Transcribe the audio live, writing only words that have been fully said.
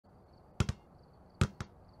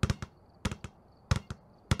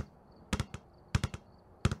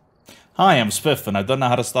Hi, I'm Spiff, and I don't know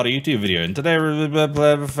how to start a YouTube video, and today we're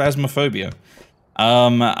Phasmophobia.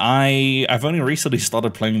 I've only recently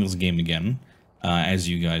started playing this game again, as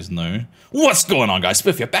you guys know. What's going on, guys?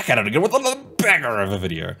 Spiff, you're back at it again with another banger of a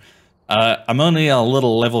video. I'm only a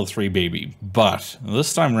little level 3 baby, but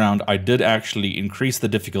this time around, I did actually increase the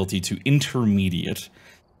difficulty to intermediate,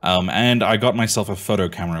 and I got myself a photo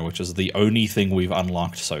camera, which is the only thing we've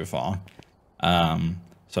unlocked so far.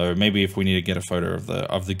 So maybe if we need to get a photo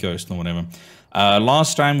of the ghost or whatever.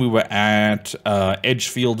 Last time we were at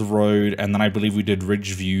Edgefield Road, and then I believe we did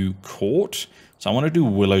Ridgeview Court. So I want to do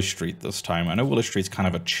Willow Street this time. I know Willow Street's kind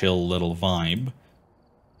of a chill little vibe.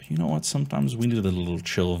 But you know what? Sometimes we need a little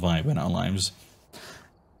chill vibe in our lives.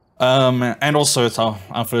 And also it's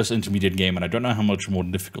our first intermediate game, and I don't know how much more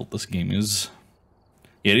difficult this game is.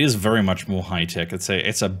 It is very much more high-tech.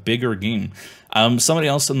 It's a bigger game. Somebody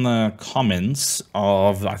else in the comments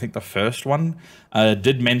of, I think the first one,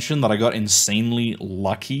 did mention that I got insanely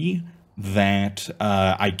lucky that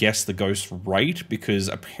I guessed the ghost right, because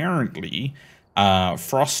apparently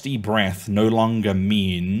frosty breath no longer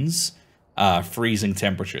means freezing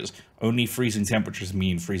temperatures. Only freezing temperatures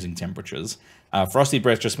mean freezing temperatures. Frosty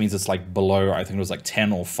breath just means it's like below, I think it was like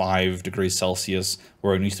 10 or 5 degrees Celsius,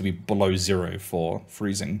 where it needs to be below 0 for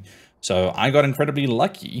freezing. So I got incredibly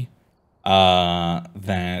lucky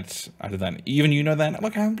that I did that. Even you know that,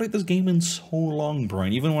 like, I haven't played this game in so long, bro.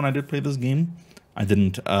 And even when I did play this game, I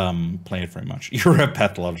didn't play it very much. You're a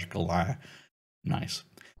pathological liar. Nice.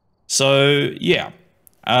 So yeah,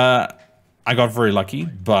 I got very lucky,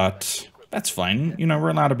 but that's fine. You know,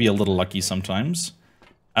 we're allowed to be a little lucky sometimes.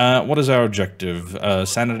 What is our objective?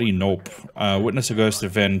 Sanity? Nope. Witness a ghost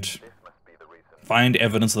event. Find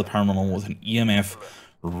evidence of the paranormal with an EMF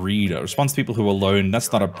reader. Response to people who are alone. That's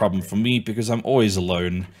not a problem for me because I'm always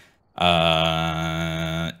alone.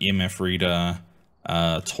 EMF reader.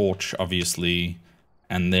 Torch, obviously.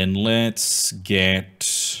 And then let's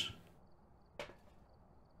get...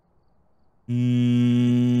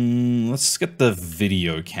 let's get the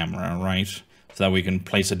video camera, right? So that we can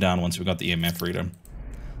place it down once we've got the EMF reader.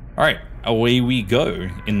 Alright, away we go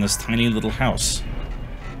in this tiny little house.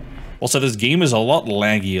 Also, this game is a lot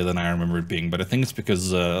laggier than I remember it being, but I think it's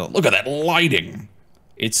because, look at that lighting!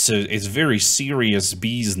 It's very serious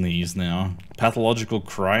bee's knees now. Pathological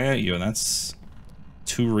crier? Yo, that's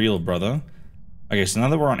too real, brother. Okay, so now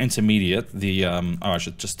that we're on intermediate, the, oh, I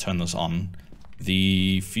should just turn this on.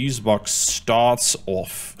 The fuse box starts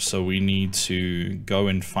off, so we need to go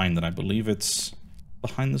and find it. I believe it's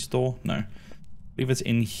behind this door? No. I believe it's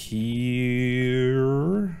in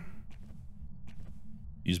here.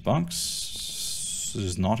 Fuse box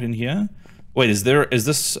is not in here. Wait, is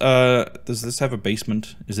this, does this have a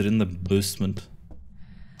basement? Is it in the basement?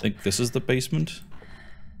 I think this is the basement.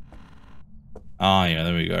 Ah, yeah,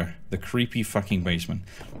 there we go. The creepy fucking basement.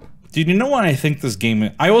 Dude, you know what I think this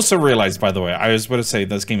game... I also realized, by the way, I was about to say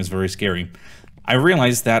this game is very scary. I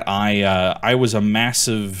realized that I was a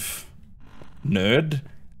massive nerd,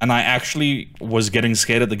 and I actually was getting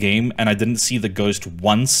scared of the game, and I didn't see the ghost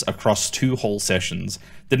once across 2 whole sessions.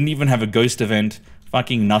 Didn't even have a ghost event,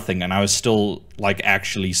 fucking nothing, and I was still, like,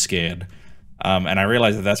 actually scared. And I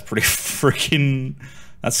realized that that's pretty freaking...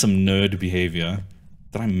 That's some nerd behavior.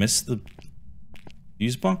 Did I miss the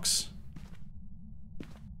fuse box?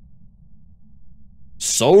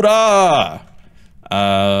 Soda!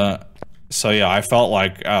 So yeah, I felt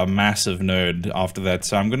like a massive nerd after that,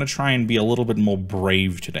 so I'm gonna try and be a little bit more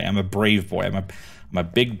brave today. I'm a brave boy. I'm a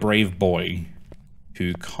big brave boy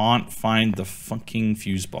who can't find the fucking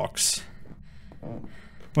fuse box.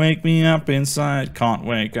 Wake me up inside, can't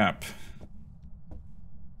wake up.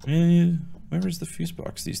 Where is the fuse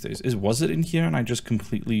box these days? Was it in here and I just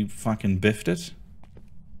completely fucking biffed it?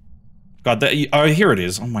 God, oh, here it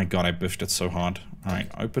is. Oh my god, I biffed it so hard. Alright,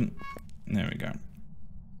 open. There we go.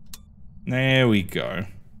 There we go.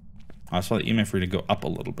 I saw the EMF reader go up a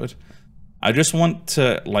little bit. I just want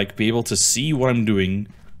to, like, be able to see what I'm doing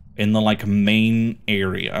in the, like, main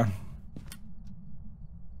area.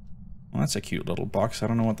 Well, that's a cute little box. I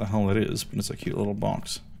don't know what the hell it is, but it's a cute little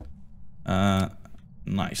box.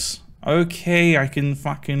 Nice. Okay, I can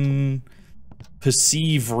fucking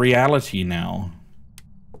perceive reality now.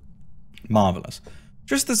 Marvelous.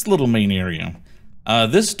 Just this little main area.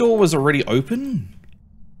 This door was already open,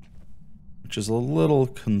 which is a little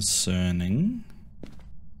concerning.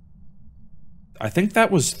 I think that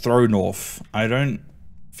was thrown off. I don't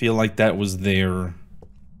feel like that was there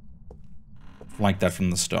like that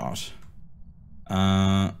from the start.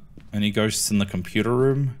 Any ghosts in the computer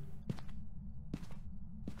room?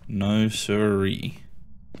 No siree.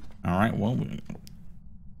 Alright, well,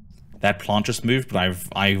 that plant just moved, but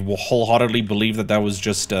I wholeheartedly believe that that was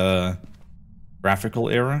just a graphical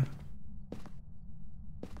error.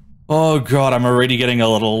 Oh god, I'm already getting a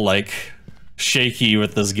little, like, shaky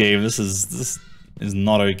with this game. This is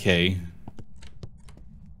not okay.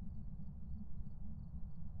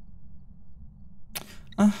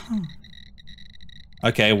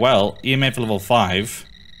 Okay, well, EMF level 5.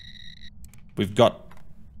 We've got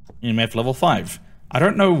EMF level 5. I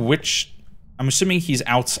don't know which... I'm assuming he's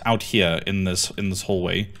out here in this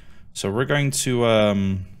hallway. So we're going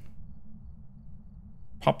to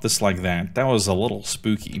pop this like that. That was a little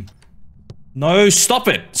spooky. No, stop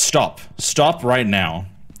it! Stop right now.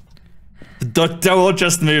 The door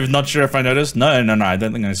just moved. Not sure if I noticed. No, I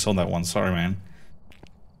don't think I saw that one. Sorry, man.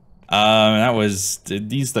 That was...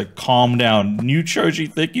 These to calm down. New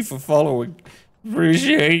Choji, thank you for following.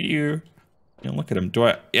 Appreciate you. Yeah, look at him. Do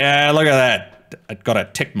I... Yeah, look at that. I got a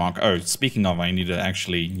tick mark. Oh, speaking of, I need to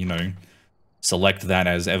actually, you know, select that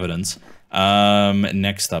as evidence.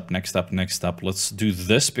 Next up. Let's do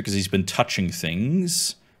this because he's been touching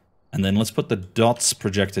things. And then let's put the dots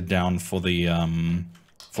projected down for the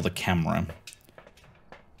camera.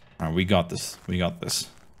 Alright, we got this.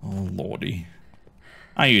 Oh, lordy.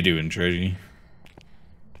 How you doing, Choji?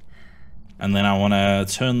 And then I want to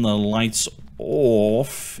turn the lights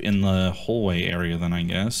off in the hallway area then, I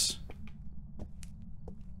guess.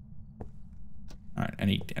 Alright,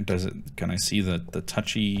 can I see the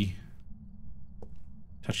touchy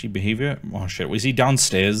behavior? Oh shit, was he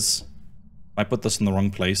downstairs? I put this in the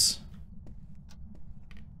wrong place.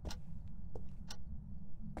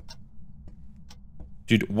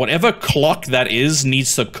 Dude, whatever clock that is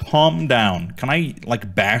needs to calm down. Can I,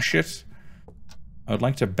 like, bash it? I would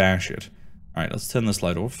like to bash it. Alright, let's turn this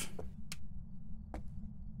light off.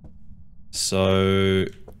 So...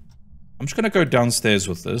 I'm just gonna go downstairs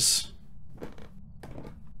with this.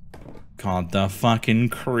 God, the fucking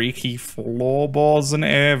creaky floorboards and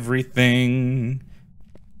everything.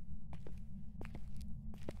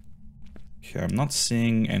 Okay, I'm not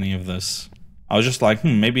seeing any of this. I was just like,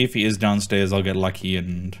 maybe if he is downstairs, I'll get lucky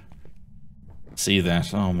and see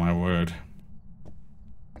that. Oh my word.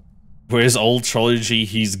 Where's old Trilogy?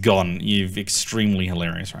 He's gone. You've extremely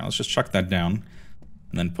hilarious. Right, let's just chuck that down.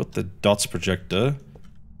 And then put the dots projector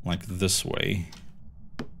like this way.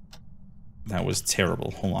 That was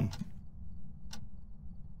terrible. Hold on.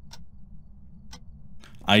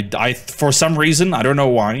 I for some reason, I don't know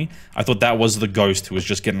why, I thought that was the ghost who was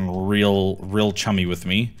just getting real chummy with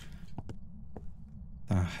me.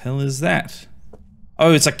 The hell is that?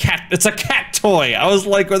 Oh, it's a cat. It's a cat toy. I was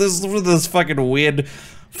like, oh, this fucking weird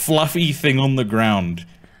fluffy thing on the ground.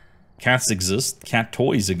 Cats exist. Cat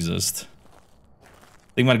toys exist.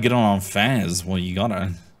 Think about getting on Phas. Well, you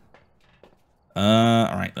gotta.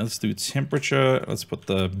 Alright, let's do temperature. Let's put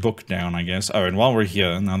the book down, I guess. Oh, and while we're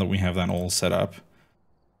here, now that we have that all set up,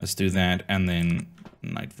 let's do that, and then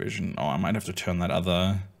night vision. Oh, I might have to turn that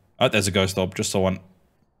other... Oh, there's a ghost orb, just so one.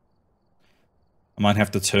 I might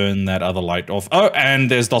have to turn that other light off. Oh,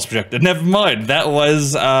 and there's DOS projector. Never mind, that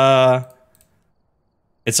was,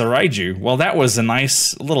 it's a Raiju. Well, that was a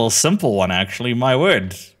nice little simple one, actually, my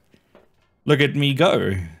word. Look at me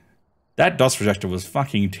go. That DOS projector was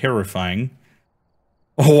fucking terrifying.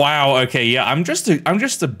 Oh, wow, okay, yeah, I'm just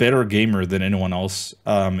a better gamer than anyone else,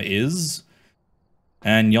 is.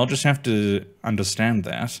 And y'all just have to understand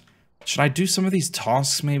that. Should I do some of these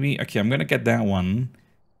tasks, maybe? Okay, I'm gonna get that one.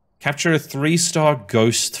 Capture a 3-star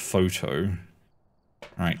ghost photo.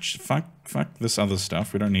 Alright, fuck this other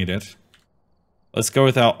stuff. We don't need it. Let's go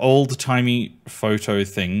with our old-timey photo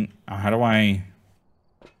thing. How do I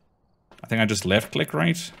think I just left-click,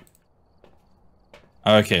 right?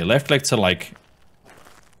 Okay, left-click to, like,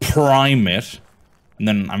 prime it. And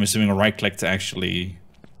then I'm assuming a right-click to actually...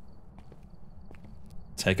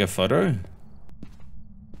 take a photo.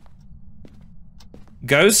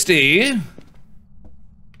 Ghosty,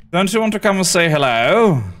 don't you want to come and say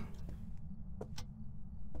hello?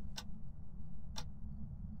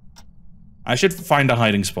 I should find a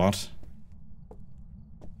hiding spot.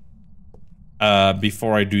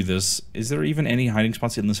 Before I do this, is there even any hiding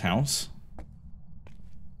spots in this house?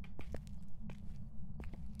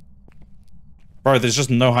 Bro, there's just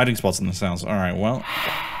no hiding spots in this house. Alright, well...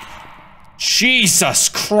 Jesus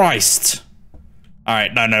Christ!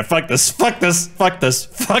 Alright, no, fuck this.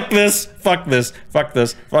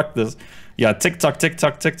 Yeah,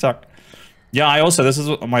 TikTok. Yeah, this is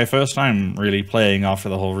my first time really playing after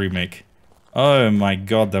the whole remake. Oh my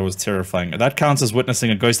god, that was terrifying. That counts as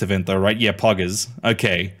witnessing a ghost event though, right? Yeah, poggers.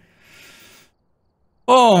 Okay.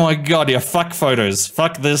 Oh my god, yeah, fuck photos.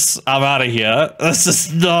 Fuck this, I'm out of here. This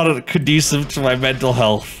is not conducive to my mental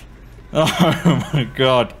health. Oh my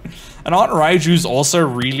god. And aren't Raijus also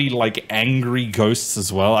really, like, angry ghosts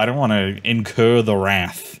as well? I don't want to incur the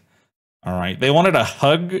wrath. Alright, they wanted a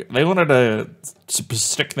hug. They wanted to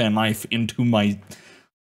stick their knife into my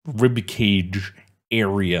ribcage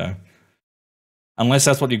area. Unless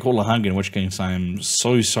that's what you call a hug, in which case I'm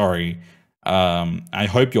so sorry. I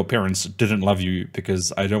hope your parents didn't love you,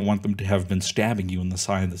 because I don't want them to have been stabbing you in the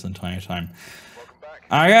side this entire time.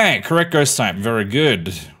 Okay, correct ghost type. Very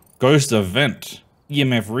good. Ghost event.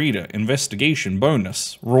 EMF reader. Investigation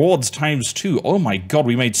bonus. Rewards ×2. Oh my god,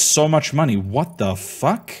 we made so much money. What the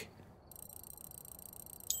fuck?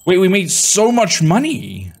 Wait, we made so much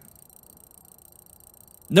money.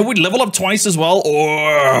 Then we level up twice as well.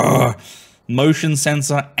 Oh, motion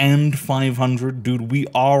sensor and 500. Dude, we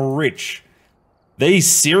are rich. They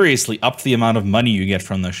seriously upped the amount of money you get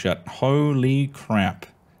from this shit. Holy crap.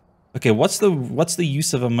 Okay, what's the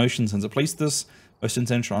use of a motion sensor? Place this motion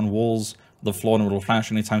sensor on walls, the floor, and it will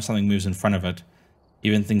flash anytime something moves in front of it.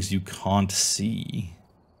 Even things you can't see.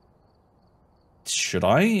 Should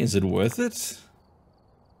I? Is it worth it?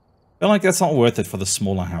 I feel like that's not worth it for the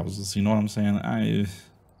smaller houses, you know what I'm saying?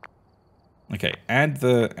 Okay, add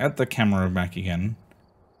the camera back again.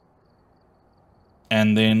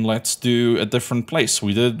 And then let's do a different place.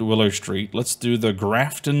 We did Willow Street. Let's do the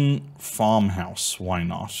Grafton Farmhouse. Why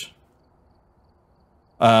not?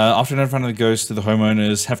 After notifying the ghost to the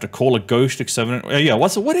homeowners, have to call a ghost exterminator. Yeah,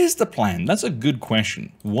 what is the plan? That's a good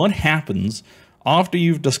question. What happens after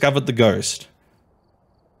you've discovered the ghost?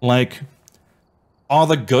 Like, are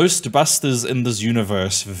the Ghostbusters in this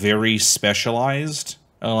universe very specialized?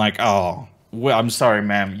 Like, oh, well, I'm sorry,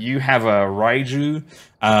 ma'am. You have a Raiju.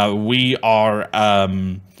 We are,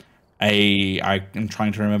 I'm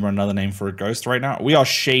trying to remember another name for a ghost right now. We are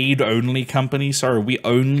shade-only company. Sorry, we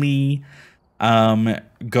only,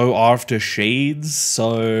 go after shades.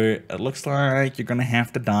 So it looks like you're gonna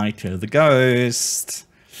have to die to the ghost.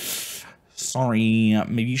 Sorry,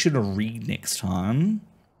 maybe you should read next time.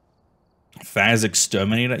 Phas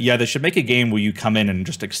Exterminator. Yeah, they should make a game where you come in and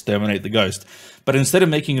just exterminate the ghost. But instead of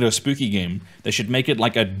making it a spooky game, they should make it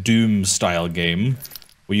like a Doom-style game,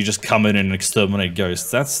 where you just come in and exterminate ghosts.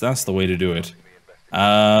 That's the way to do it.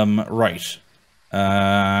 Right.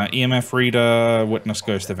 EMF reader, witness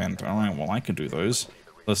ghost event. Alright, well, I could do those.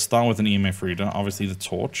 Let's start with an EMF reader, obviously the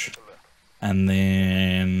torch. And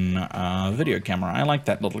then, video camera. I like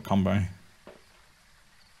that little combo.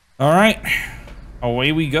 Alright,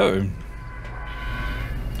 away we go.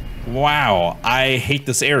 Wow, I hate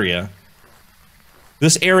this area.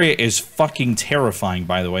 This area is fucking terrifying,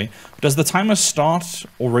 by the way. Does the timer start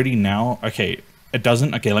already now? Okay, it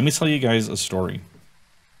doesn't. Okay, let me tell you guys a story.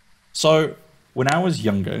 So, when I was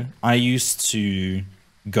younger, I used to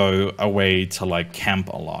go away to, like, camp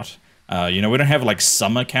a lot. You know, we don't have, like,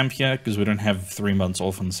 summer camp here, because we don't have 3 months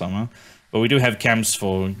off in summer. But we do have camps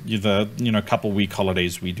for the, you know, couple-week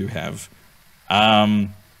holidays we do have.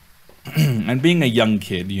 And being a young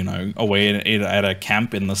kid, you know, away at a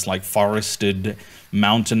camp in this, like, forested,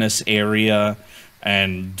 mountainous area,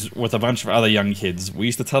 and with a bunch of other young kids, we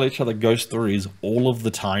used to tell each other ghost stories all of the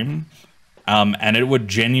time. And it would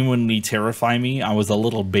genuinely terrify me. I was a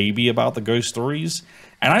little baby about the ghost stories,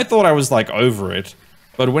 and I thought I was, like, over it.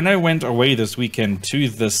 But when I went away this weekend to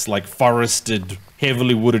this, like, forested,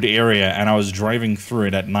 heavily wooded area, and I was driving through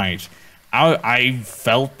it at night, I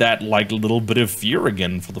felt that, like, little bit of fear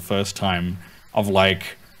again for the first time, of,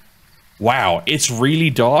 like, wow, it's really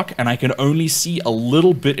dark, and I can only see a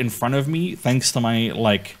little bit in front of me, thanks to my,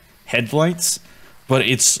 like, headlights, but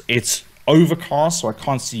it's overcast, so I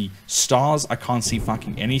can't see stars, I can't see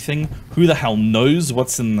fucking anything. Who the hell knows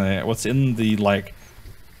what's in the, like,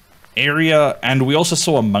 area? And we also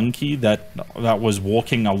saw a monkey that was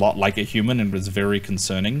walking a lot like a human, and was very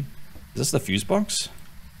concerning. Is this the fuse box?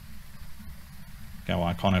 Okay, well,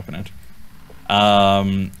 I can't open it.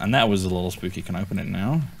 And that was a little spooky. Can I open it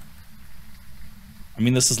now? I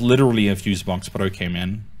mean, this is literally a fuse box, but okay,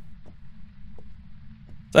 man.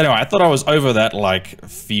 So anyway, I thought I was over that, like,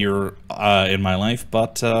 fear in my life,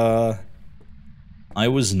 but I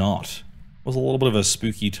was not. It was a little bit of a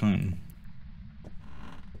spooky time.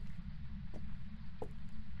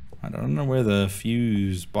 I don't know where the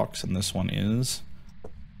fuse box in this one is.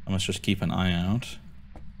 I must just keep an eye out.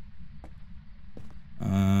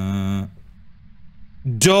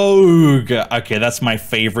 Dog! Okay, that's my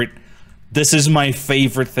favorite. This is my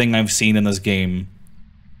favorite thing I've seen in this game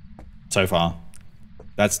so far.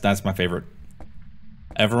 That's my favorite.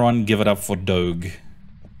 Everyone give it up for Dog.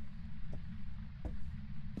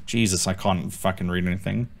 Jesus, I can't fucking read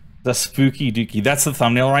anything. The Spooky Dookie. That's the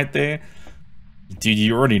thumbnail right there. Dude,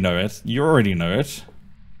 you already know it. You already know it.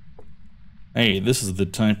 Hey, this is the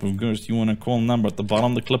type of ghost you want to call number at the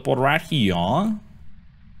bottom of the clipboard right here.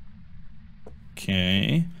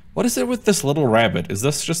 Okay. What is it with this little rabbit? Is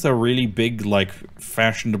this just a really big, like,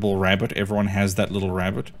 fashionable rabbit? Everyone has that little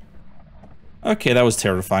rabbit. Okay, that was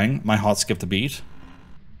terrifying. My heart skipped a beat.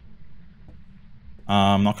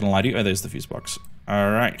 I'm not gonna lie to you. Oh, there's the fuse box.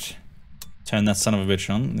 Alright. Turn that son of a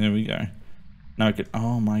bitch on. There we go. Now I could.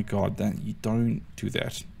 Oh my god, that you don't do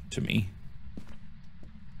that to me.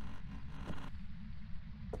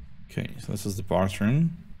 Okay, so this is the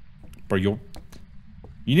bathroom. Bro, you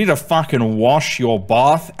need to fucking wash your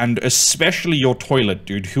bath and especially your toilet,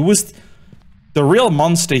 dude. Who was the real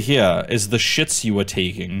monster here is the shits you were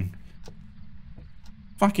taking.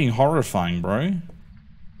 Fucking horrifying, bro.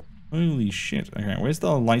 Holy shit. Okay, where's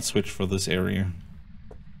the light switch for this area?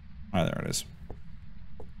 Oh, there it is.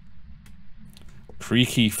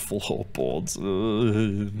 Creaky floorboards.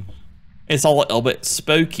 Ugh. It's all a little bit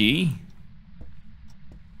spooky.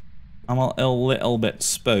 I'm a little bit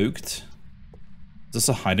spooked. Is this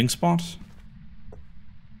a hiding spot?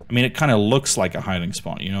 I mean, it kind of looks like a hiding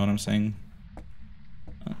spot, you know what I'm saying?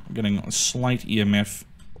 I'm getting slight EMF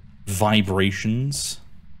vibrations.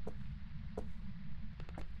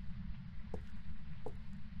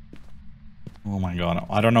 Oh my god,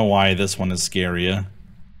 I don't know why this one is scarier.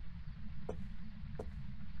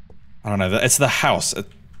 I don't know, it's the house.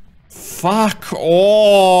 Fuck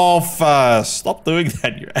off! Stop doing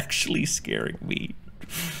that, you're actually scaring me.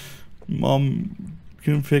 Mom,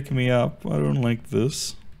 can pick me up. I don't like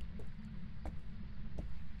this.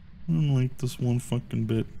 I don't like this one fucking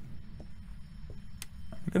bit.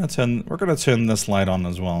 We're gonna turn this light on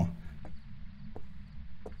as well.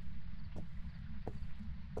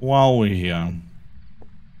 While we're here.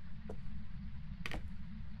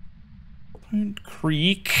 Don't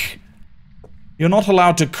creak. You're not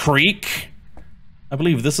allowed to creak. I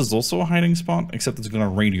believe this is also a hiding spot, except it's got a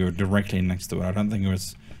radio directly next to it. I don't think it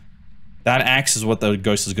was... That axe is what the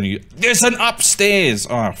ghost is gonna use. There's an upstairs!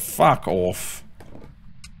 Oh, fuck off.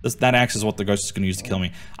 That axe is what the ghost is gonna use to kill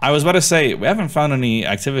me. I was about to say, we haven't found any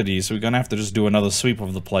activity, so we're gonna have to just do another sweep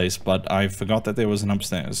of the place, but I forgot that there was an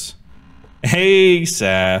upstairs. Hey,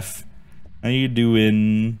 Saf. How you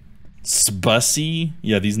doing? Spussy?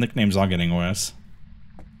 Yeah, these nicknames are getting worse.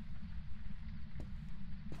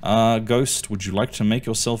 Ghost, would you like to make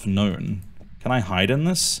yourself known? Can I hide in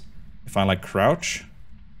this? If I, like, crouch?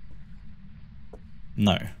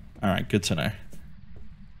 No. Alright, good to know.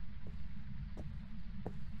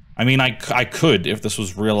 I mean, I could if this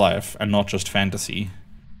was real life and not just fantasy.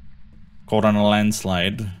 Caught on a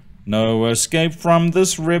landslide. No escape from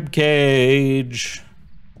this ribcage.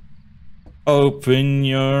 Open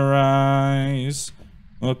your eyes.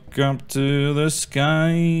 Look up to the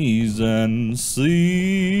skies and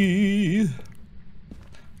see.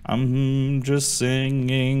 I'm just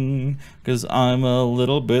singing 'cause I'm a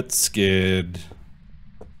little bit scared.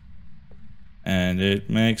 And it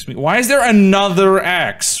makes me... Why is there another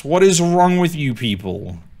axe? What is wrong with you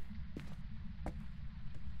people?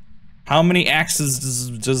 How many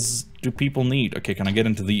axes do people need? Okay, can I get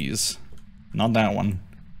into these? Not that one.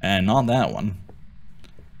 And not that one.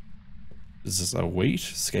 Is this a weight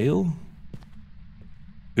scale?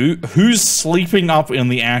 Who's sleeping up in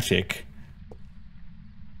the attic?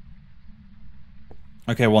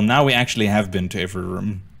 Okay, well now we actually have been to every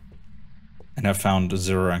room. And have found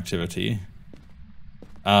 0 activity.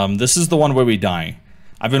 This is the one where we die.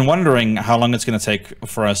 I've been wondering how long it's gonna take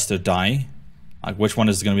for us to die. Like, which one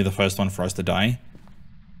is gonna be the first one for us to die?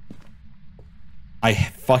 I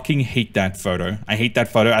fucking hate that photo. I hate that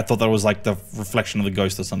photo. I thought that was like the reflection of the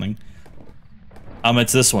ghost or something.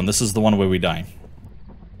 It's this one. This is the one where we die.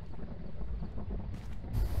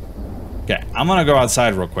 Okay, I'm gonna go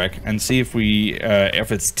outside real quick and see if we,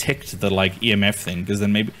 if it's ticked the, like, EMF thing, because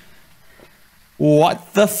then maybe...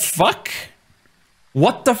 What the fuck?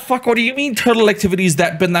 What the fuck? What do you mean total activity's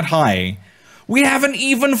been that high? We haven't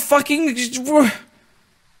even fucking...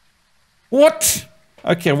 What?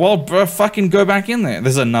 Okay, well, fucking go back in there.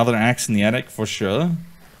 There's another axe in the attic, for sure.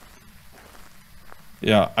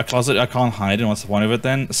 Yeah, a closet I can't hide in. What's the point of it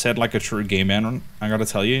then? Said like a true gay man, I gotta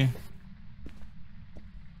tell you.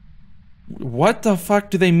 What the fuck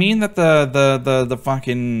do they mean that the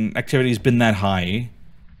fucking activity's been that high?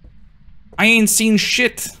 I ain't seen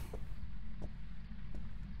shit.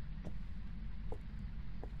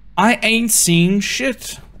 I ain't seen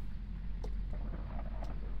shit.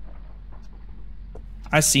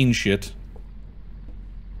 I seen shit.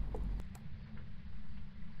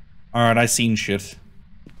 Alright, I seen shit.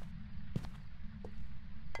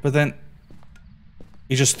 But then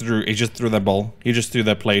he just threw that ball. He just threw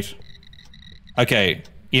that plate. Okay,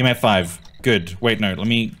 EMF 5. Good. Wait, no, let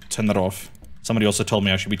me turn that off. Somebody also told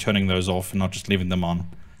me I should be turning those off and not just leaving them on.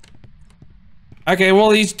 Okay,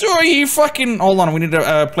 well, he fucking... Hold on, we need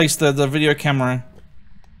to place the video camera.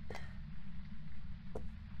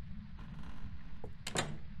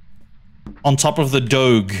 On top of the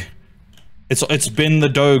dog. It's been the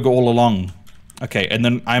dog all along. Okay, and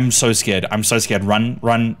then I'm so scared. I'm so scared. Run,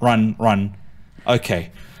 run, run, run. Okay.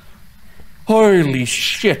 Holy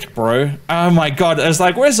shit, bro. Oh my god. It's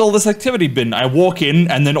like, where's all this activity been? I walk in,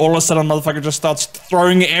 and then all of a sudden, motherfucker just starts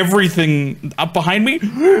throwing everything up behind me.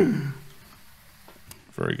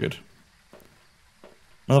 Very good.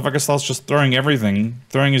 Motherfucker starts just throwing everything.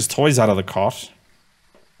 Throwing his toys out of the cot.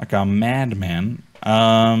 Like a madman.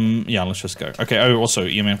 Yeah, let's just go. Okay, oh, also,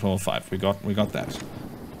 EMF level 5. We got that.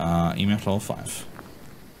 EMF level 5.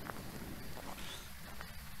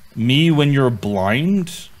 Me when you're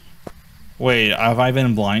blind? Wait, have I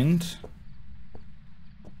been blind?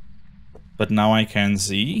 But now I can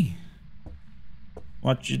see?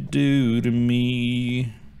 What you do to me?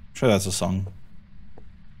 I'm sure that's a song.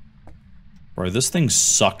 Bro, this thing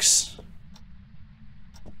sucks.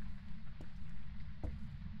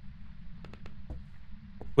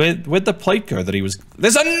 Where'd the plate go that he was...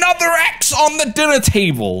 There's another axe on the dinner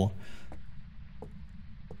table!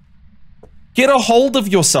 Get a hold of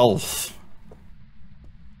yourself!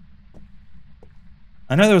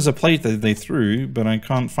 I know there was a plate that they threw, but I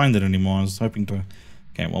can't find it anymore. I was hoping to...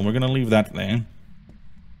 Okay, well, we're gonna leave that there.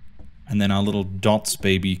 And then our little dots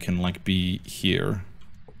baby can, like, be here.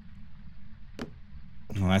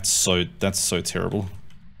 Oh, that's so terrible.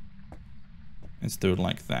 Let's do it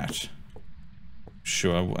like that.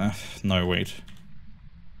 Sure, no, wait.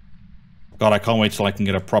 God, I can't wait till I can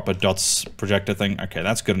get a proper dots projector thing. Okay,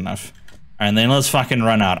 that's good enough. And then let's fucking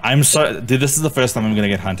run out. I'm so... Dude, this is the first time I'm gonna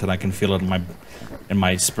get hunted. I can feel it in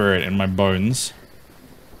my spirit, in my bones.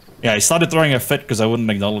 Yeah, he started throwing a fit because I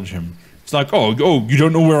wouldn't acknowledge him. It's like, oh, you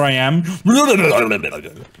don't know where I am? Let's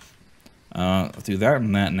do that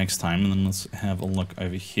and that next time, and then let's have a look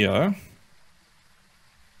over here.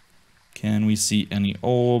 Can we see any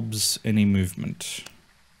orbs, any movement?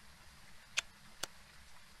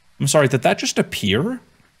 I'm sorry, did that just appear?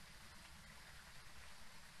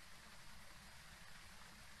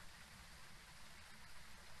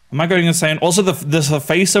 Am I going insane? Also, the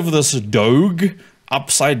face of this dog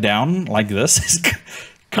upside down like this is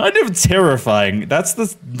kind of terrifying. That's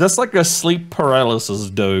like a sleep paralysis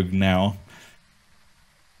dog now.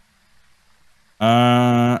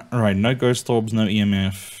 Alright, no ghost orbs, no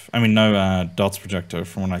EMF. I mean, no dots projector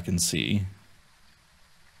from what I can see.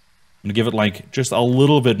 I'm gonna give it like just a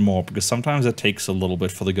little bit more because sometimes it takes a little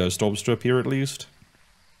bit for the ghost orbs to appear at least.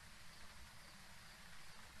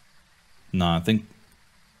 Nah, I think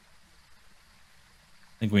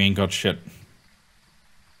we ain't got shit.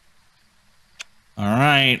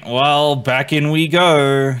 Alright, well, back in we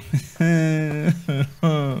go.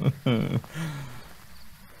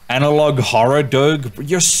 Analog horror dog.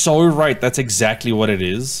 You're so right. That's exactly what it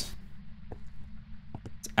is.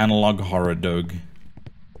 It's analog horror dog.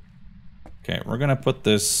 Okay, we're gonna put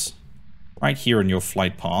this right here in your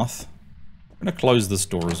flight path. I'm gonna close this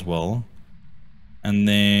door as well. And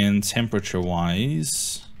then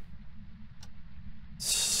temperature-wise,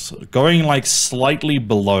 going like slightly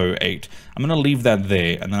below 8. I'm gonna leave that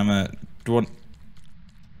there, and then I'm gonna do one.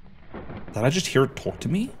 Did I just hear it talk to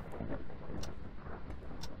me?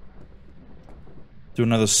 Do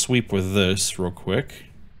another sweep with this real quick.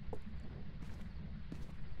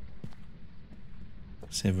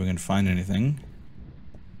 See if we can find anything.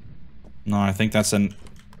 No, I think that's an...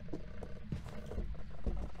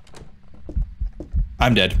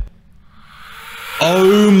 I'm dead.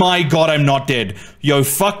 Oh my god, I'm not dead. Yo,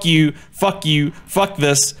 fuck you, fuck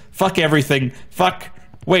this, fuck everything, fuck...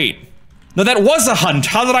 Wait. No, that was a hunt.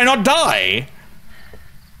 How did I not die?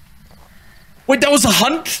 Wait, that was a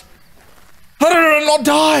hunt? How did I not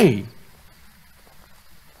die?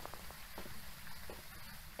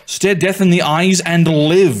 Stared death in the eyes and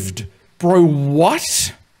lived. Bro,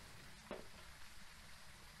 what?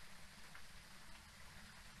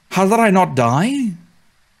 How did I not die?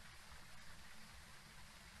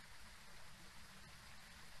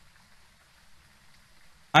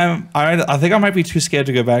 I think I might be too scared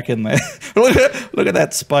to go back in there. look at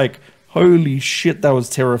that spike. Holy shit, that was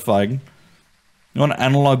terrifying. You want an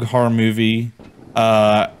analog horror movie?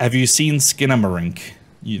 Have you seen Skinamarink?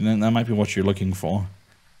 That might be what you're looking for.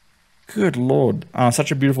 Good lord.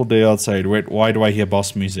 Such a beautiful day outside. Wait, why do I hear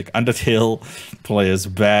boss music? Undertale players,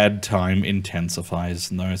 bad time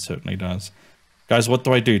intensifies. No, it certainly does. Guys, what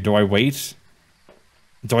do? Do I wait?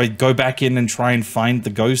 Do I go back in and try and find the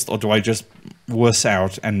ghost, or do I just wuss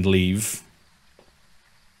out and leave?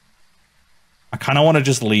 kind of want to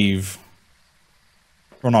just leave.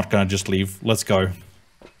 We're not going to just leave. Let's go.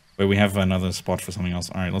 Wait, we have another spot for something else.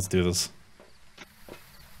 Alright, let's do this.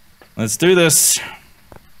 Let's do this.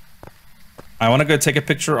 I want to go take a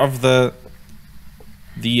picture of the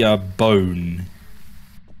bone.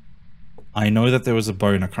 I know that there was a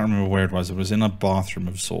bone. I can't remember where it was. It was in a bathroom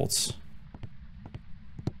of sorts.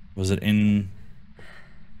 Was it in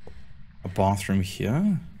a bathroom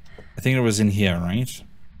here? I think it was in here, right?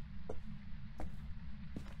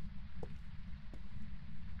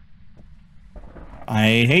 I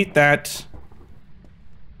hate that.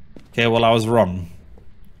 Okay, well, I was wrong.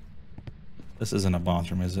 This isn't a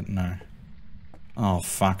bathroom, is it? No. Oh,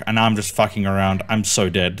 fuck. And now I'm just fucking around. I'm so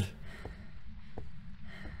dead.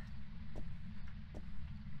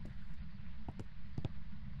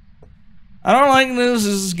 I don't like this.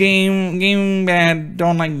 This is game. Game bad.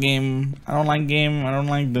 Don't like game. I don't like game. I don't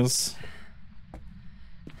like this.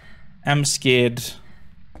 I'm scared.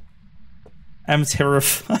 I'm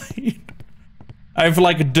terrified. I've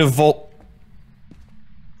like devolved.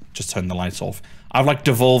 Just turn the lights off. I've like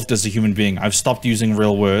devolved as a human being. I've stopped using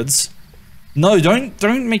real words. No,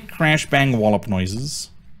 don't make crash bang wallop noises.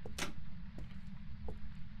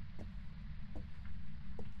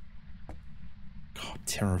 God,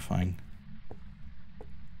 terrifying.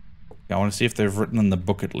 Yeah, I want to see if they've written in the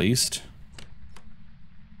book at least.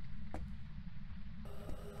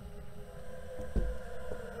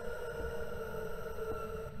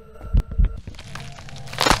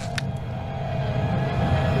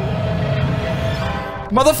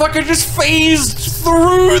 Motherfucker just phased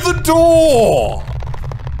through the door!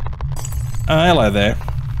 Hello there.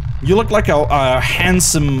 You look like a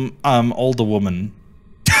handsome, older woman.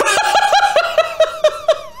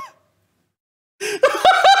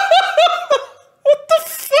 What the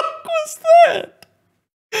fuck was that?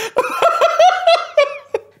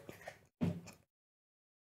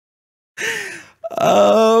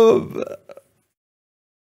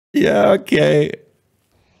 Yeah, okay.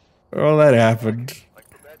 Well, that happened.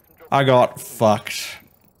 I got fucked.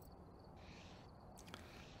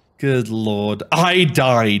 Good lord. I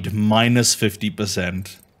died minus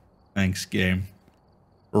 50%. Thanks, game.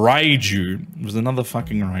 Raiju. It was another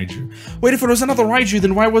fucking Raiju. Wait, if it was another Raiju,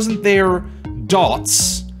 then why wasn't there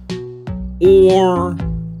dots? Or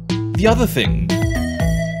the other thing?